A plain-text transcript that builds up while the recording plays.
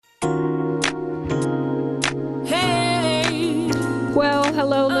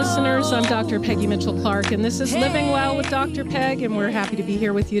Yes, I'm Dr. Peggy Mitchell-Clark, and this is Living Well with Dr. Peg, and we're happy to be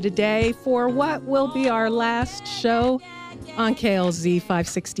here with you today for what will be our last show on KLZ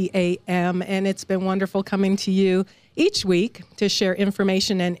 560 AM, and it's been wonderful coming to you each week to share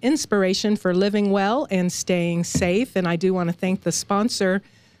information and inspiration for living well and staying safe. And I do want to thank the sponsor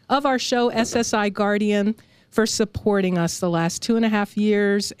of our show, SSI Guardian, for supporting us the last 2.5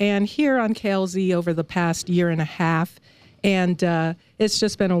 years and here on KLZ over the past year and a half. And it's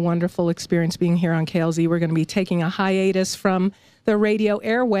just been a wonderful experience being here on KLZ. We're going to be taking a hiatus from the radio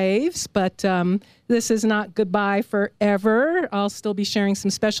airwaves, but this is not goodbye forever. I'll still be sharing some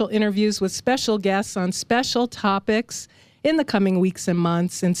special interviews with special guests on special topics in the coming weeks and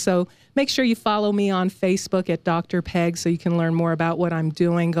months. And so make sure you follow me on Facebook at Dr. Peg so you can learn more about what I'm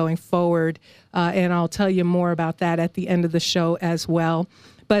doing going forward. And I'll tell you more about that at the end of the show as well.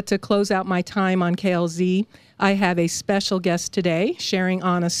 But to close out my time on KLZ, I have a special guest today sharing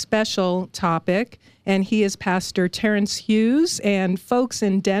on a special topic, and he is Pastor Terrence Hughes, and folks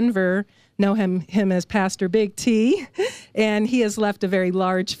in Denver know him as Pastor Big T, and he has left a very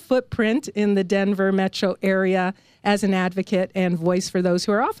large footprint in the Denver metro area as an advocate and voice for those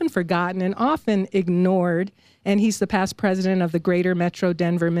who are often forgotten and often ignored. And he's the past president of the Greater Metro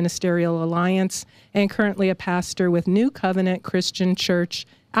Denver Ministerial Alliance and currently a pastor with New Covenant Christian Church,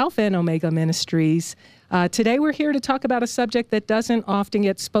 Alpha and Omega Ministries. Today we're here to talk about a subject that doesn't often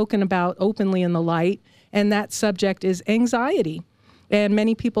get spoken about openly in the light, and that subject is anxiety. And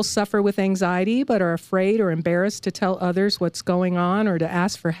many people suffer with anxiety but are afraid or embarrassed to tell others what's going on or to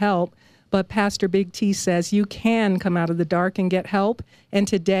ask for help. But Pastor Big T says you can come out of the dark and get help. And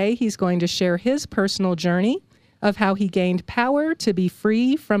today he's going to share his personal journey of how he gained power to be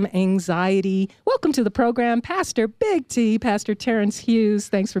free from anxiety. Welcome to the program, Pastor Big T, Pastor Terrence Hughes.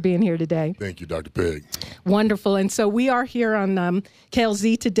 Thanks for being here today. Thank you, Dr. Peg. Wonderful. And so we are here on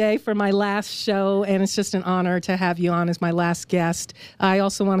KLZ today for my last show, and it's just an honor to have you on as my last guest. I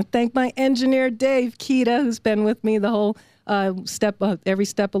also want to thank my engineer, Dave Kita, who's been with me the whole every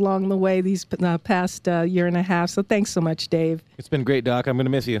step along the way these past year and a half. So thanks so much, Dave. It's been great, Doc. I'm going to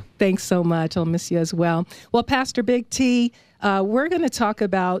miss you. Thanks so much. I'll miss you as well. Well, Pastor Big T, we're going to talk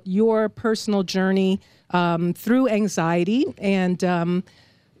about your personal journey through anxiety. And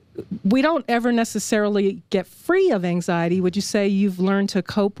we don't ever necessarily get free of anxiety. Would you say you've learned to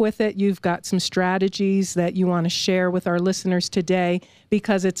cope with it? You've got some strategies that you want to share with our listeners today,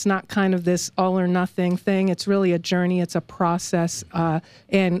 because it's not kind of this all or nothing thing. It's really a journey. It's a process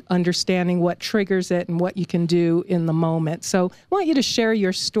and understanding what triggers it and what you can do in the moment. So I want you to share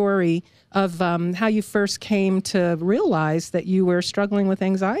your story of how you first came to realize that you were struggling with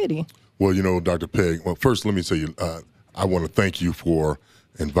anxiety. Well, you know, Dr. Peg, well, first let me say I want to thank you for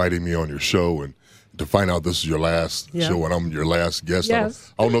inviting me on your show, and to find out this is your last show and I'm your last guest.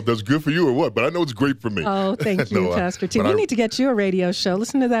 Yes. I don't know if that's good for you or what, but I know it's great for me. Oh, thank you, Pastor T. We need to get you a radio show.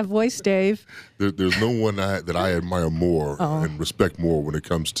 Listen to that voice, Dave. There's no one that I admire more and respect more when it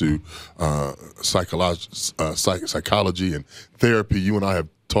comes to psychology and therapy. You and I have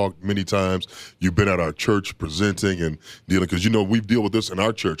talked many times. You've been at our church presenting and dealing, because, you know, we deal with this in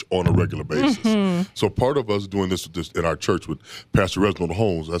our church on a regular basis. Mm-hmm. So part of us doing this in our church with Pastor Reginald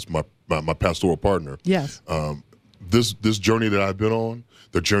Holmes, that's my pastoral partner. Yes. This journey that I've been on,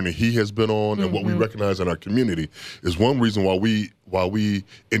 the journey he has been on, and what we recognize in our community is one reason why we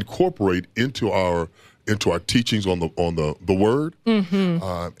incorporate into our teachings on the word,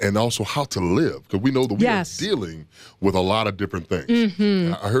 and also how to live, because we know that we are dealing with a lot of different things.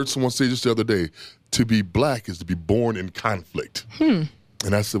 Mm-hmm. I heard someone say just the other day, to be black is to be born in conflict.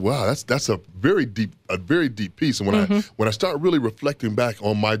 And I said, wow, that's a very deep piece. And when I start really reflecting back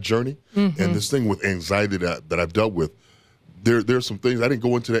on my journey and this thing with anxiety that I've dealt with, there's some things I didn't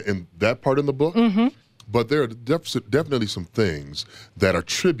go into that part in the book, but there are definitely some things that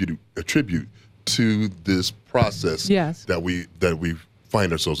attribute to this process that we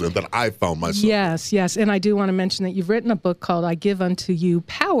find ourselves in, that I found myself. Yes. And I do want to mention that you've written a book called I Give Unto You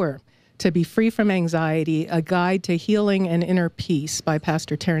Power to Be Free from Anxiety, A Guide to Healing and Inner Peace by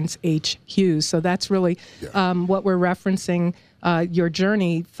Pastor Terrence H. Hughes. So that's really what we're referencing, your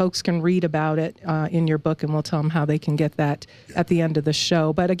journey. Folks can read about it in your book, and we'll tell them how they can get that at the end of the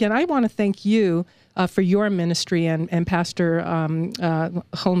show. But again, I want to thank you for your ministry and Pastor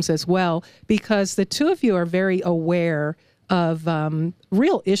Holmes as well, because the two of you are very aware of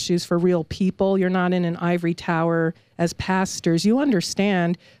real issues for real people. You're not in an ivory tower as pastors. You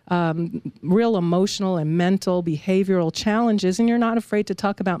understand real emotional and mental behavioral challenges, and you're not afraid to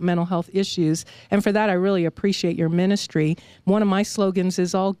talk about mental health issues. And for that, I really appreciate your ministry. One of my slogans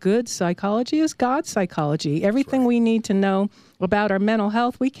is all good psychology is God's psychology. Everything we need to know about our mental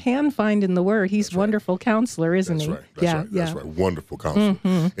health, we can find in the Word. He's a wonderful counselor, isn't he? That's right. Wonderful counselor.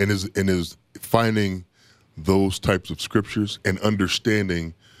 And is finding those types of scriptures and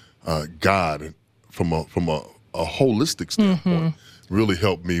understanding God from a holistic standpoint really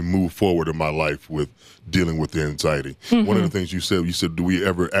helped me move forward in my life with dealing with the anxiety. One of the things you said, do we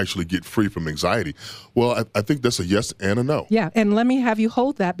ever actually get free from anxiety? Well, I think that's a yes and a no. Yeah, and let me have you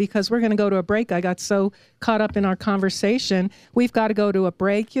hold that because we're going to go to a break. I got so caught up in our conversation. We've got to go to a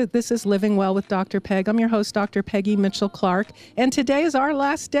break. This is Living Well with Dr. Peg. I'm your host, Dr. Peggy Mitchell-Clark, and today is our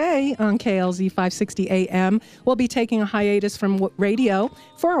last day on KLZ 560 AM. We'll be taking a hiatus from radio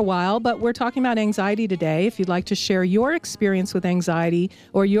for a while, but we're talking about anxiety today. If you'd like to share your experience with anxiety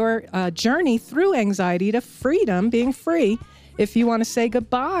or your journey through anxiety to freedom, being free, if you want to say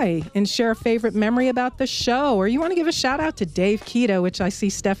goodbye and share a favorite memory about the show, or you want to give a shout out to Dave Keto, which I see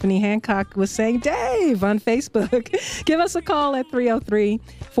Stephanie Hancock was saying, Dave, on Facebook, give us a call at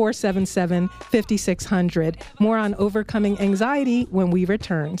 303-477-5600. More on overcoming anxiety when we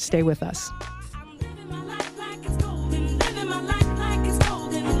return. Stay with us.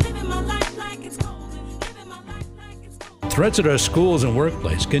 Threats at our schools and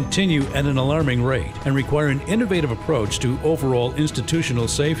workplace continue at an alarming rate and require an innovative approach to overall institutional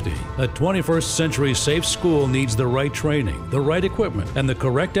safety. A 21st century safe school needs the right training, the right equipment, and the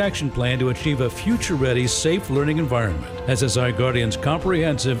correct action plan to achieve a future-ready, safe learning environment. SSI Guardian's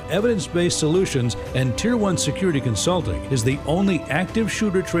comprehensive, evidence-based solutions and Tier 1 security consulting is the only active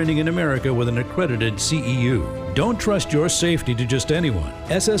shooter training in America with an accredited CEU. Don't trust your safety to just anyone.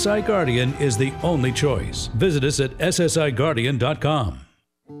 SSI Guardian is the only choice. Visit us at ssiguardian.com.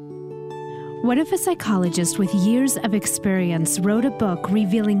 What if a psychologist with years of experience wrote a book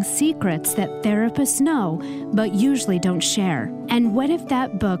revealing secrets that therapists know but usually don't share? And what if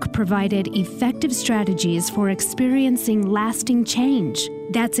that book provided effective strategies for experiencing lasting change?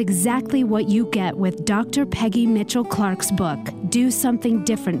 That's exactly what you get with Dr. Peggy Mitchell-Clark's book, Do Something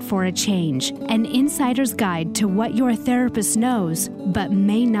Different for a Change, an insider's guide to what your therapist knows but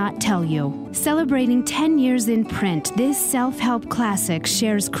may not tell you. Celebrating 10 years in print, this self-help classic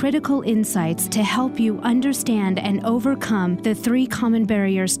shares critical insights to help you understand and overcome the 3 common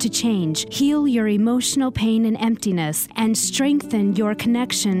barriers to change, heal your emotional pain and emptiness, and strengthen your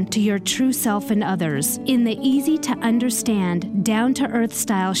connection to your true self and others. In the easy-to-understand, down-to-earth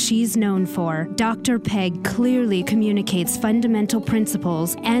style she's known for, Dr. Peg clearly communicates fundamental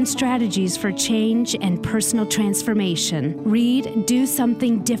principles and strategies for change and personal transformation. Read Do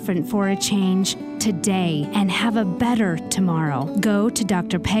Something Different for a Change today and have a better tomorrow. Go to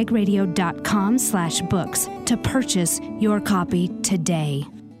drpegradio.com/books to purchase your copy today.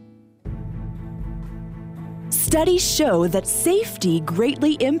 Studies show that safety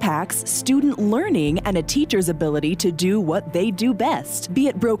greatly impacts student learning and a teacher's ability to do what they do best. Be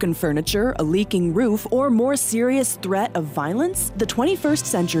it broken furniture, a leaking roof, or more serious threat of violence, the 21st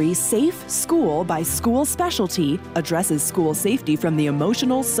Century Safe School by School Specialty addresses school safety from the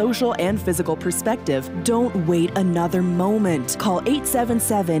emotional, social, and physical perspective. Don't wait another moment. Call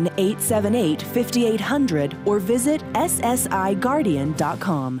 877-878-5800 or visit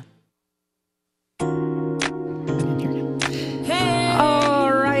ssiguardian.com.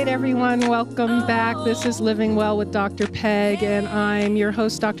 Everyone, welcome back. This is Living Well with Dr. Peg, and I'm your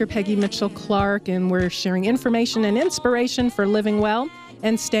host, Dr. Peggy Mitchell-Clark, and we're sharing information and inspiration for living well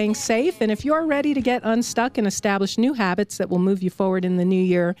and staying safe. And if you're ready to get unstuck and establish new habits that will move you forward in the new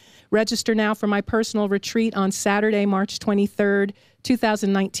year, register now for my personal retreat on Saturday, March 23rd,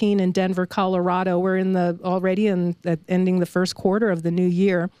 2019 in Denver, Colorado. We're already ending the first quarter of the new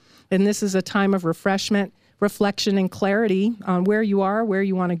year, and this is a time of refreshment, reflection, and clarity on where you are, where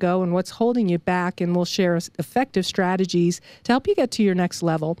you want to go, and what's holding you back, and we'll share effective strategies to help you get to your next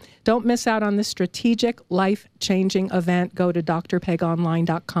level. Don't miss out on this strategic, life-changing event. Go to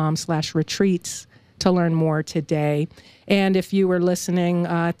drpegonline.com/retreats to learn more today. And if you were listening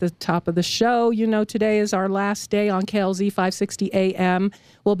at the top of the show, you know today is our last day on KLZ 560 AM.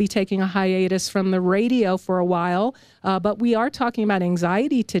 We'll be taking a hiatus from the radio for a while, but we are talking about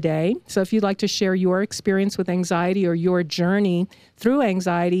anxiety today. So if you'd like to share your experience with anxiety or your journey through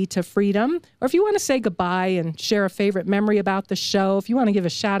anxiety to freedom, or if you want to say goodbye and share a favorite memory about the show, if you want to give a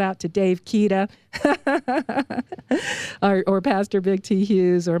shout out to Dave Keto or Pastor Big T.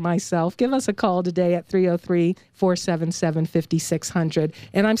 Hughes or myself, give us a call today at 303-477 877-5600.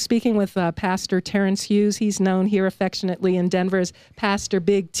 And I'm speaking with Pastor Terrence Hughes. He's known here affectionately in Denver as Pastor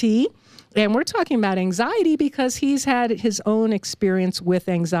Big T. And we're talking about anxiety because he's had his own experience with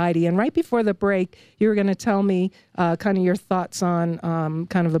anxiety. And right before the break, you were going to tell me kind of your thoughts on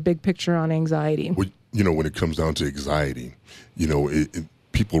kind of a big picture on anxiety. Well, when it comes down to anxiety,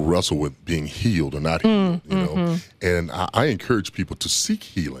 people wrestle with being healed or not healed, and I encourage people to seek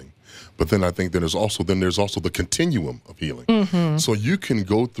healing. But then I think there's also the continuum of healing. So you can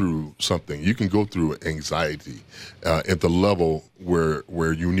go through something. You can go through anxiety at the level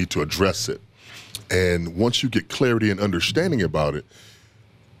where you need to address it. And once you get clarity and understanding about it,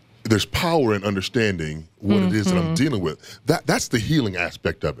 there's power in understanding what it is that I'm dealing with. That's the healing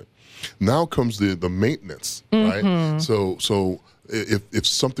aspect of it. Now comes the maintenance, right? So if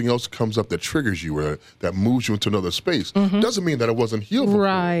something else comes up that triggers you or that moves you into another space, doesn't mean that it wasn't healed before.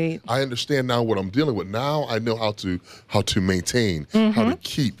 Right. I understand now what I'm dealing with. Now I know how to maintain, how to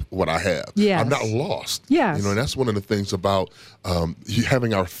keep what I have. Yes. I'm not lost. Yes. And that's one of the things about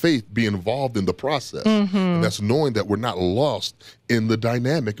having our faith be involved in the process. And that's knowing that we're not lost in the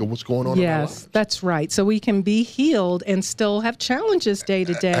dynamic of what's going on in our lives. Yes, that's right. So we can be healed and still have challenges day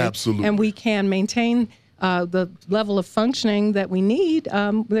to day. Absolutely. And we can maintain the level of functioning that we need.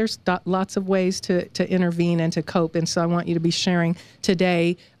 There's lots of ways to intervene and to cope. And so I want you to be sharing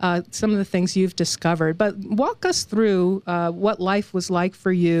today some of the things you've discovered. But walk us through what life was like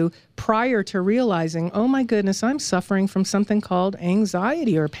for you prior to realizing, oh my goodness, I'm suffering from something called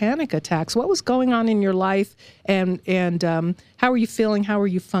anxiety or panic attacks. What was going on in your life, and how are you feeling? How are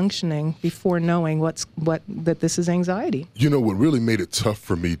you functioning before knowing that this is anxiety? What really made it tough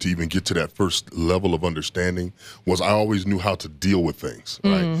for me to even get to that first level of understanding was I always knew how to deal with things,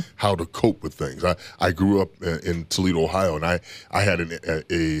 right? How to cope with things. I grew up in Toledo, Ohio, and I had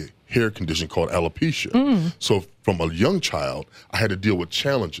a hair condition called alopecia. So from a young child, I had to deal with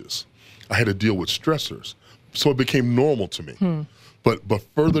challenges. I had to deal with stressors. So it became normal to me. But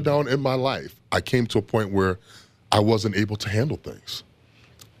further down in my life, I came to a point where I wasn't able to handle things.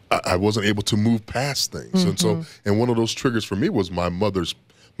 I wasn't able to move past things. And one of those triggers for me was my mother's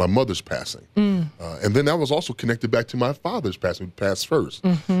passing. And then that was also connected back to my father's passing, who passed first.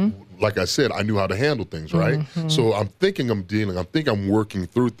 Like I said, I knew how to handle things, right? So I'm thinking I'm working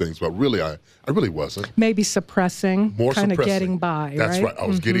through things, but really I really wasn't. Maybe suppressing, kind of getting by, That's right? I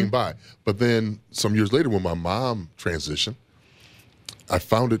was getting by. But then some years later when my mom transitioned, I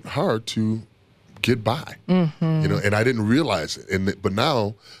found it hard to get by, and I didn't realize it. But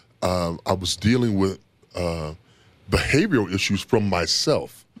now I was dealing with behavioral issues from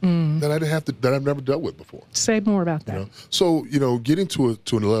myself that I didn't have to, that I've never dealt with before. Say more about that. So getting to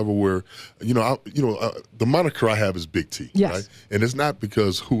a level where the moniker I have is Big T. Yes. Right? And it's not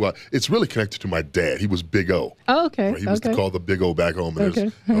because it's really connected to my dad. He was Big O. Oh, okay. Right? He was called the Big O back home. And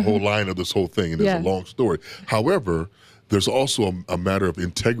there's a whole line of this whole thing, and it's a long story. However, there's also a matter of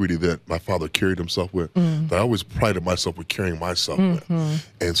integrity that my father carried himself with, that I always prided myself with carrying myself with.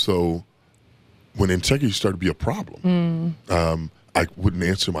 And so when integrity started to be a problem, I wouldn't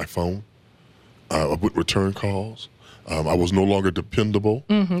answer my phone. I wouldn't return calls. I was no longer dependable.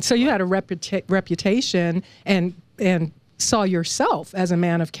 So you had a reputation and saw yourself as a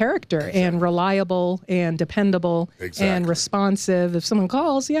man of character and reliable and dependable and responsive. If someone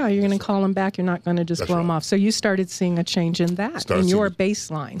calls, you're going to call them back. You're not going to just blow them off. So you started seeing a change in that, in your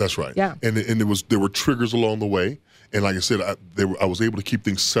baseline. That's right. Yeah. And there were triggers along the way. And like I said, I was able to keep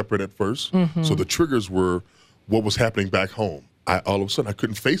things separate at first. So the triggers were what was happening back home. All of a sudden, I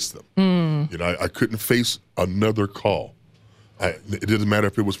couldn't face them. I couldn't face another call. It didn't matter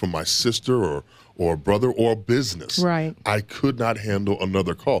if it was from my sister or a brother or a business. Right. I could not handle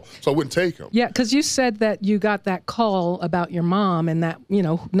another call, so I wouldn't take them. Yeah, because you said that you got that call about your mom, and that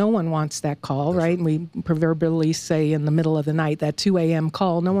no one wants that call, right? And we proverbially say in the middle of the night, that 2 a.m.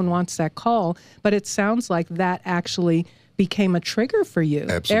 call. No one wants that call, but it sounds like that actually became a trigger for you.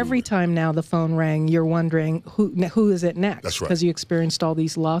 Absolutely. Every time now the phone rang, you're wondering who is it next? That's right. Because you experienced all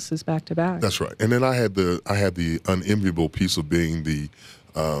these losses back to back. That's right. And then I had the unenviable piece of being the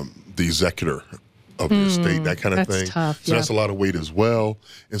executor of the estate, that kind of thing. That's tough. So that's a lot of weight as well.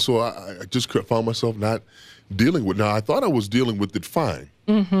 And so I just found myself not dealing with. Now I thought I was dealing with it fine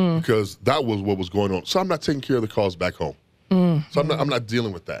because that was what was going on. So I'm not taking care of the calls back home. So I'm not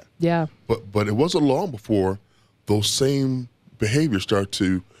dealing with that. Yeah. But it wasn't long before those same behaviors start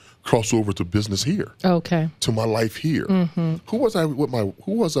to cross over to business here. Okay. To my life here. Who was I with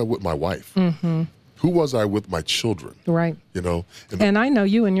my wife? Who was I with my children? Right. You know? And I know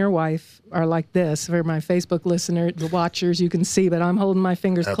you and your wife are like this. For my Facebook listener, the watchers, you can see, but I'm holding my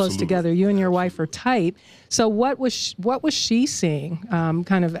fingers close together. You and your wife are tight. So what was she seeing?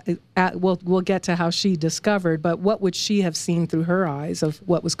 We'll get to how she discovered, but what would she have seen through her eyes of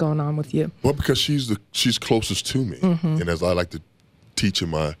what was going on with you? Well, because she's closest to me. And as I like to teach in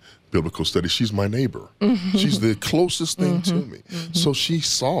my biblical study, she's my neighbor. She's the closest thing to me. So she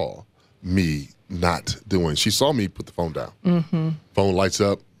saw me she saw me put the phone down. Phone lights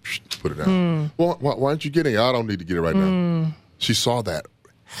up, put it down. Well, why aren't you getting it? I don't need to get it right now. She saw that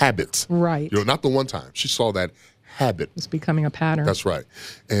habit. Right. Not the one time. She saw that habit. It's becoming a pattern. That's right.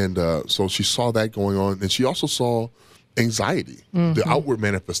 And so she saw that going on. And she also saw anxiety, the outward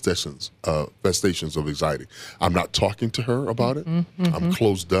manifestations of anxiety. I'm not talking to her about it. I'm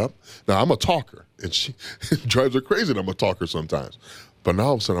closed up. Now, I'm a talker, and it drives her crazy that I'm a talker sometimes. But now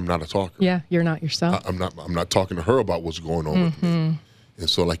all of a sudden, I'm not a talker. Yeah, you're not yourself. I'm not talking to her about what's going on with me. And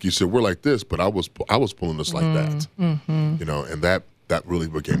so, like you said, we're like this, but I was pulling us like that. You know, and that really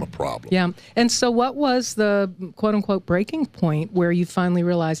became a problem. Yeah. And so what was the quote unquote breaking point where you finally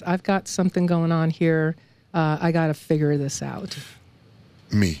realized, I've got something going on here, I got to figure this out?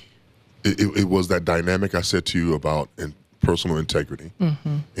 Me. It was that dynamic I said to you about in personal integrity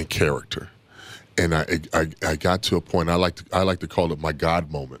and character. And I got to a point, I like to call it my God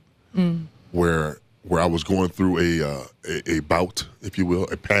moment, where I was going through a bout, if you will,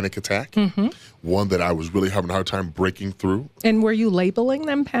 a panic attack, one that I was really having a hard time breaking through. And were you labeling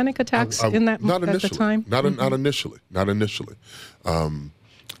them panic attacks at the time? Not initially. And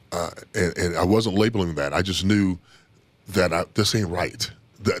I wasn't labeling that. I just knew that this ain't right.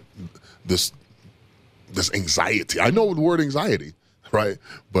 That this anxiety. I know the word anxiety, right?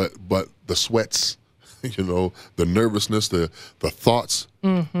 But the sweats, you know, the nervousness, the thoughts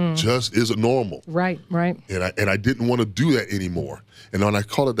just isn't normal. Right. And I didn't want to do that anymore. And when I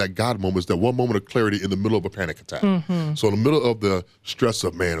call it that God moment, it's that one moment of clarity in the middle of a panic attack. So in the middle of the stress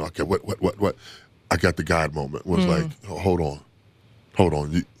of, man, okay, what? I got the God moment. Was like, oh, hold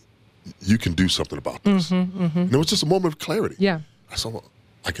on. You can do something about this. And it was just a moment of clarity. Yeah. I saw,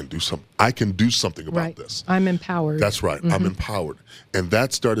 I can do something about this. I'm empowered. That's right. I'm empowered. And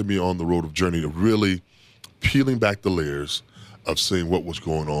that started me on the road of journey to really peeling back the layers of seeing what was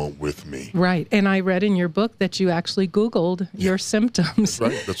going on with me. Right. And I read in your book that you actually Googled your symptoms.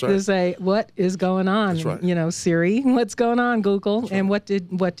 That's right. To say, what is going on? That's right. You know, Siri, what's going on, Google? And what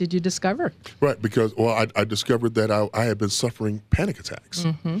did you discover? Right, because, I discovered that I had been suffering panic attacks,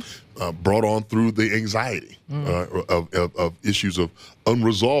 brought on through the anxiety of issues of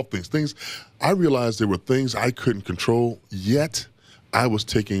unresolved things. I realized there were things I couldn't control, yet I was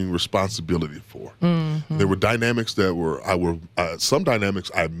taking responsibility for. There were dynamics some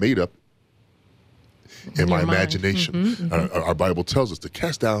dynamics I made up in my imagination. Our Bible tells us to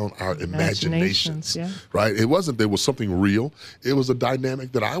cast down our imaginations, right? It wasn't there was something real. It was a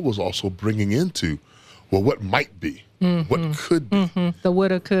dynamic that I was also bringing into, what might be, what could be. The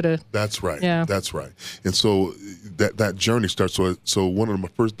woulda, coulda. That's right. Yeah. That's right. And so that journey starts. So one of my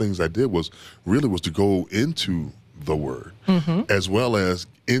first things I did was to go into the Word, as well as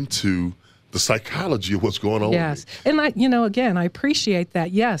into the psychology of what's going on. Yes. And I appreciate that.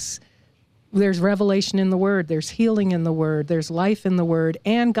 Yes. There's revelation in the Word. There's healing in the Word. There's life in the Word.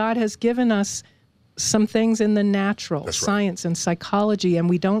 And God has given us some things in the natural, science and psychology, and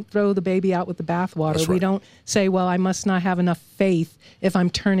we don't throw the baby out with the bathwater. That's right. We don't say, well, I must not have enough faith if I'm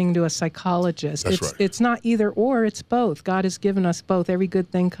turning to a psychologist. It's not either or, it's both. God has given us both. Every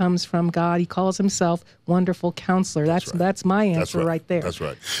good thing comes from God. He calls himself Wonderful Counselor. That's my answer right there. That's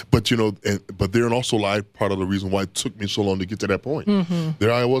right. But, but therein also lied part of the reason why it took me so long to get to that point.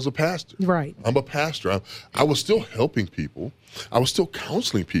 There I was a pastor. Right. I'm a pastor. I was still helping people. I was still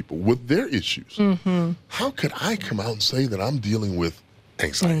counseling people with their issues. How could I come out and say that I'm dealing with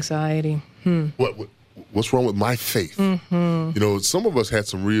anxiety? What's wrong with my faith? Some of us had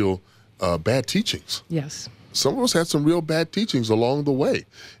some real bad teachings. Yes. Some of us had some real bad teachings along the way.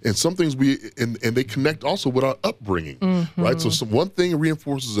 And some things and they connect also with our upbringing, right? So one thing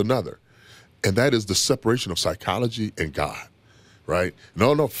reinforces another. And that is the separation of psychology and God, right?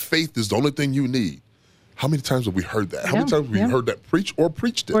 No, faith is the only thing you need. How many times have we heard that? How many times have we heard that preached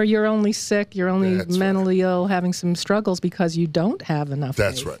it? Or you're only sick, you're only mentally ill, having some struggles because you don't have enough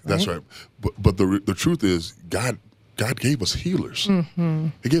faith. That's right. But the truth is, God gave us healers.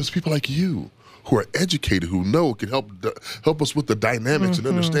 He gave us people like you who are educated, who can help us with the dynamics and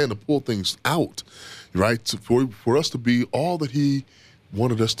understand to pull things out, right? For us to be all that He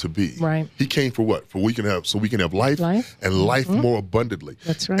wanted us to be. Right. He came for what? So we can have life and life more abundantly.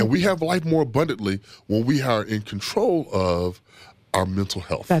 That's right. And we have life more abundantly when we are in control of our mental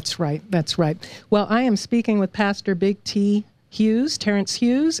health. That's right. That's right. Well, I am speaking with Pastor Big T Hughes, Terrence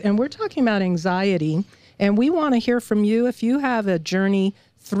Hughes, and we're talking about anxiety. And we want to hear from you. If you have a journey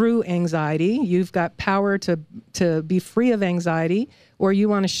through anxiety, you've got power to be free of anxiety, or you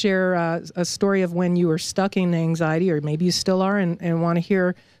want to share a story of when you were stuck in anxiety, or maybe you still are and want to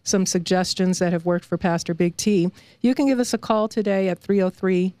hear some suggestions that have worked for Pastor Big T, you can give us a call today at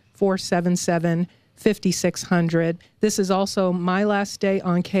 303-477-5600. This is also my last day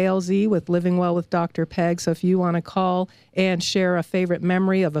on KLZ with Living Well with Dr. Peg. So if you want to call and share a favorite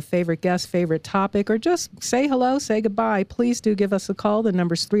memory of a favorite guest, favorite topic, or just say hello, say goodbye, please do give us a call. The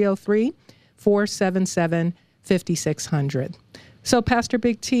number's 303-477-5600. So Pastor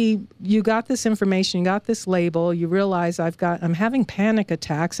Big T, you got this information, you got this label, you realize I'm having panic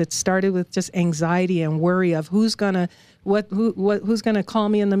attacks. It started with just anxiety and worry of who's gonna call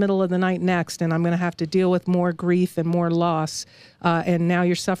me in the middle of the night next, and I'm gonna have to deal with more grief and more loss. And now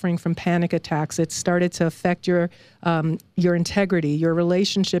you're suffering from panic attacks. It started to affect your integrity, your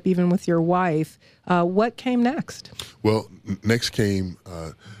relationship, even with your wife. What came next? Well, next came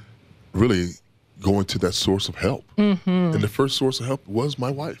really going to that source of help. And the first source of help was my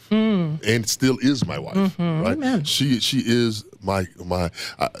wife, and still is my wife. Right? Amen. She is my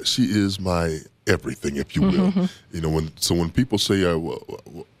everything, if you will. You know, when people say,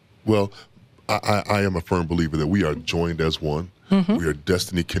 well, I am a firm believer that we are joined as one. We are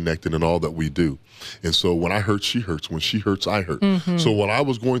destiny connected in all that we do. And so when I hurt, she hurts. When she hurts, I hurt. So when I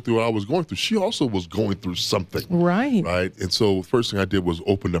was going through what I was going through, she also was going through something. Right. And so the first thing I did was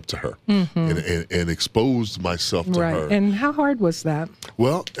open up to her and exposed myself to her. And how hard was that?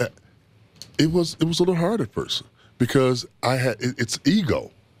 Well, it was a little hard at first because it's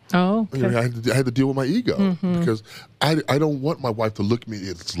ego. Oh, okay. You know, I had to deal with my ego because I don't want my wife to look at me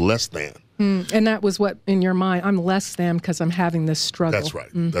as less than. And that was what, in your mind, I'm less than because I'm having this struggle. That's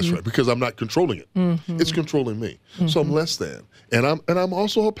right. That's right. Because I'm not controlling it. It's controlling me. So I'm less than. And I'm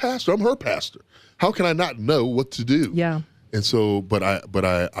also a pastor. I'm her pastor. How can I not know what to do? Yeah. And so, but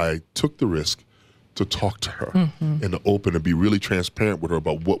I took the risk to talk to her and to open and be really transparent with her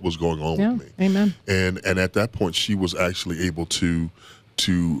about what was going on with me. Amen. And at that point, she was actually able to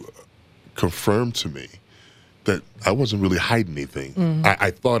confirm to me that I wasn't really hiding anything. I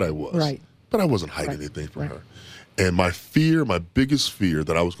thought I was. Right. But I wasn't hiding anything from her. And my biggest fear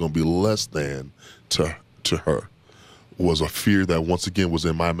that I was going to be less than to her was a fear that once again was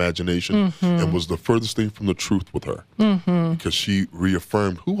in my imagination and was the furthest thing from the truth with her. Because she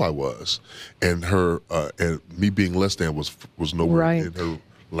reaffirmed who I was, and her and me being less than was nowhere in her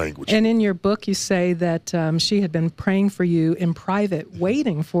language. And in your book, you say that she had been praying for you in private,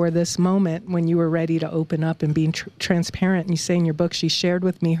 waiting for this moment when you were ready to open up and being transparent. And you say in your book, she shared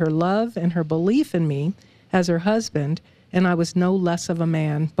with me her love and her belief in me as her husband, and I was no less of a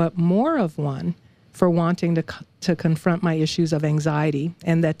man, but more of one for wanting to confront my issues of anxiety,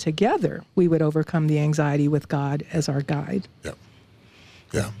 and that together we would overcome the anxiety with God as our guide.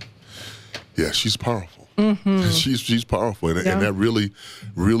 Yeah, she's powerful. She's powerful, and that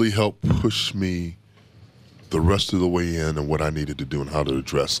really helped push me the rest of the way in and what I needed to do and how to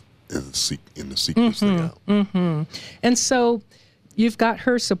address and seek this thing out. And so you've got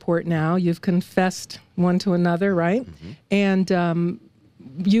her support now. You've confessed one to another, right? And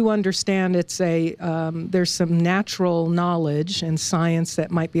you understand it's there's some natural knowledge and science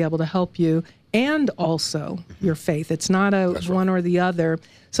that might be able to help you, and also your faith. It's not one or the other.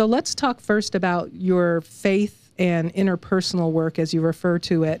 So let's talk first about your faith and interpersonal work, as you refer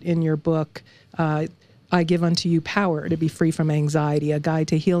to it in your book, I Give Unto You Power to Be Free from Anxiety, A Guide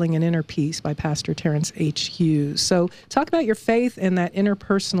to Healing and Inner Peace by Pastor Terrence H. Hughes. So talk about your faith and that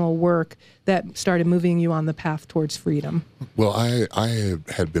interpersonal work that started moving you on the path towards freedom. Well, I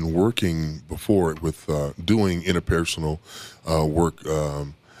had been working before with doing interpersonal work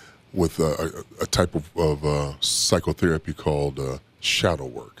with a type of psychotherapy called shadow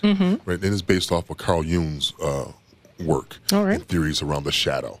work, right? And it's based off of Carl Jung's work and theories around the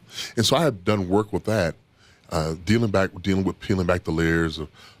shadow. And so I have done work with that, dealing with peeling back the layers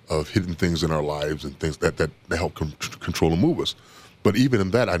of hidden things in our lives and things that help control and move us. But even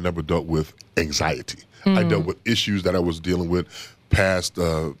in that, I never dealt with anxiety. I dealt with issues that I was dealing with, past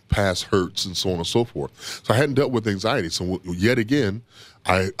hurts and so on and so forth. So I hadn't dealt with anxiety. So yet again,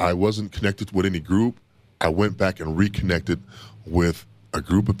 I wasn't connected with any group. I went back and reconnected with a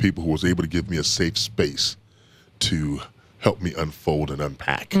group of people who was able to give me a safe space to help me unfold and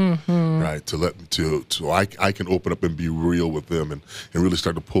unpack, right? So I can open up and be real with them and really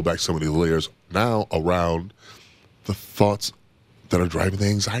start to pull back some of these layers now around the thoughts that are driving the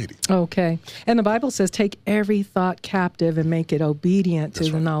anxiety. Okay. And the Bible says, take every thought captive and make it obedient to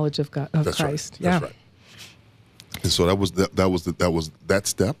the knowledge of God, of Christ. Right. That's right. And so that was that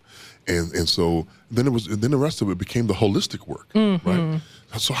step. And so then the rest of it became the holistic work, right?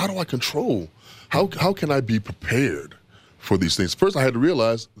 So how do I control? How can I be prepared for these things? First, I had to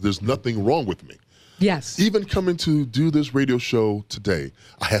realize there's nothing wrong with me. Yes. Even coming to do this radio show today,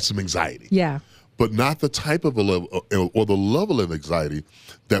 I had some anxiety. Yeah. But not the type of a level or the level of anxiety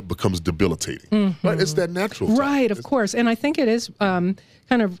that becomes debilitating. Right? It's that natural side. Right, of course. And I think it is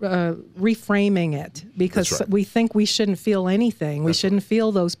kind of reframing it, because we think we shouldn't feel anything. We shouldn't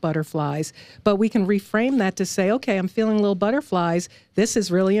feel those butterflies. But we can reframe that to say, okay, I'm feeling little butterflies. This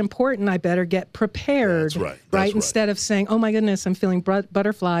is really important. I better get prepared. That's right. Instead of saying, oh my goodness, I'm feeling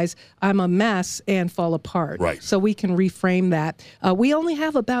butterflies, I'm a mess and fall apart. Right. So we can reframe that. We only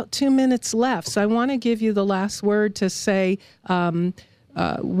have about 2 minutes left. So I want to give you the last word to say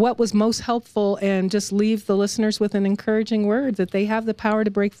what was most helpful, and just leave the listeners with an encouraging word that they have the power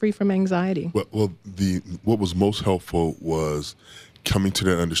to break free from anxiety. Well, what was most helpful was coming to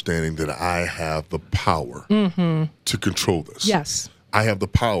that understanding that I have the power to control this. Yes. I have the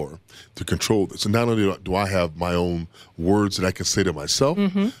power to control this. And not only do I have my own words that I can say to myself,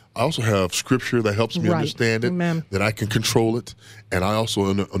 I also have scripture that helps me understand it, Amen. that I can control it. And I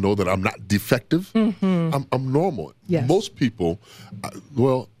also know that I'm not defective. I'm normal. Yes. Most people,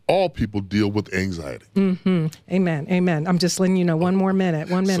 all people deal with anxiety. Amen. Amen. I'm just letting you know, 1 more minute.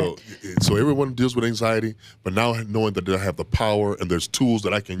 1 minute. So everyone deals with anxiety, but now knowing that I have the power and there's tools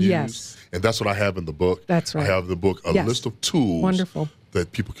that I can use, and that's what I have in the book. That's right. I have in the book a list of tools. Wonderful.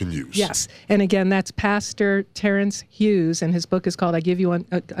 That people can use. Yes. And again, that's Pastor Terrence Hughes, and his book is called I Give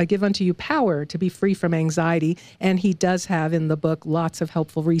Unto You Power to Be Free from Anxiety. And he does have in the book lots of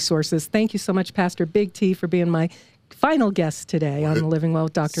helpful resources. Thank you so much, Pastor Big T, for being my final guest today on Living Well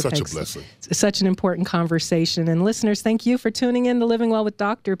with Dr. Peg. Such a blessing. It's such an important conversation. And listeners, thank you for tuning in to Living Well with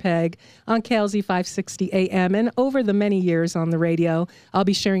Dr. Peg on KLZ 560 AM. And over the many years on the radio, I'll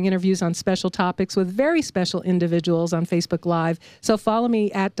be sharing interviews on special topics with very special individuals on Facebook Live. So follow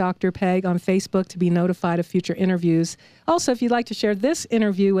me at Dr. Peg on Facebook to be notified of future interviews. Also, if you'd like to share this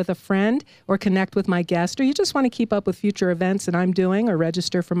interview with a friend or connect with my guest, or you just want to keep up with future events that I'm doing or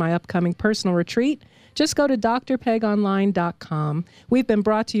register for my upcoming personal retreat, just go to drpegonline.com. We've been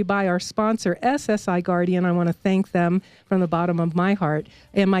brought to you by our sponsor, SSI Guardian. I want to thank them from the bottom of my heart.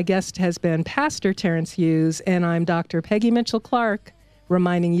 And my guest has been Pastor Terrence Hughes, and I'm Dr. Peggy Mitchell Clark,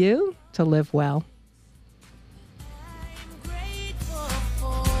 reminding you to live well.